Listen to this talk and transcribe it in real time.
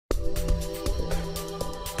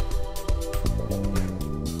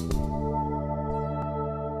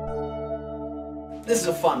This is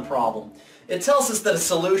a fun problem. It tells us that a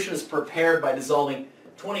solution is prepared by dissolving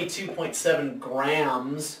 22.7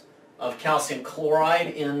 grams of calcium chloride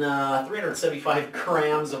in 375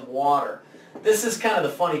 grams of water. This is kind of the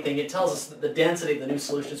funny thing. It tells us that the density of the new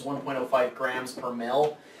solution is 1.05 grams per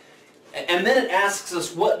mil. And then it asks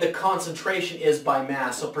us what the concentration is by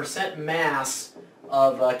mass. So percent mass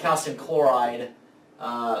of calcium chloride,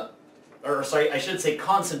 or sorry, I should say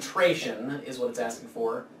concentration is what it's asking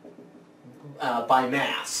for, by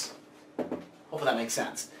mass. Hopefully that makes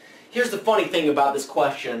sense. Here's the funny thing about this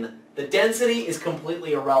question. The density is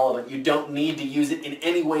completely irrelevant. You don't need to use it in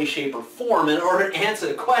any way, shape, or form in order to answer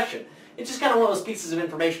the question. It's just kind of one of those pieces of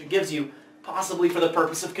information it gives you, possibly for the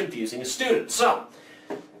purpose of confusing a student. So,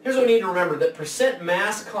 here's what we need to remember, that percent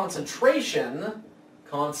mass concentration,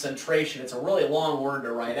 it's a really long word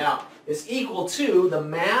to write out, is equal to the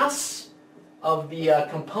mass of the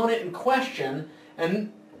component in question,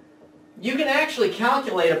 and you can actually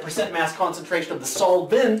calculate a percent mass concentration of the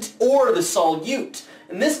solvent or the solute.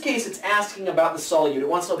 In this case, it's asking about the solute. It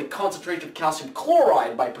wants to know the concentration of calcium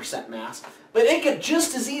chloride by percent mass, but it could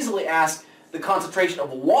just as easily ask the concentration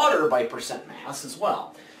of water by percent mass as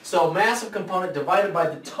well. So mass of component divided by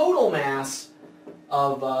the total mass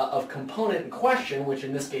of component in question, which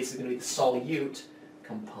in this case is going to be the solute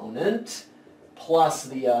component, plus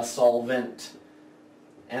the solvent.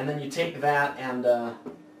 And then you take that and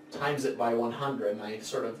times it by 100. And I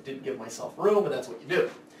sort of didn't give myself room, but that's what you do.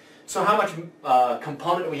 So how much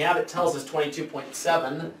component do we have? It tells us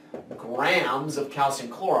 22.7 grams of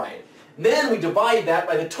calcium chloride. Then we divide that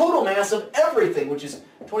by the total mass of everything, which is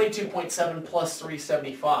 22.7 plus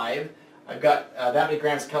 375. I've got that many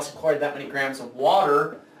grams of calcium chloride, that many grams of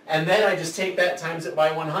water, and then I just take that times it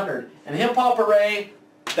by 100. And hip hop hooray,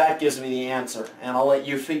 that gives me the answer. And I'll let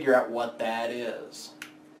you figure out what that is.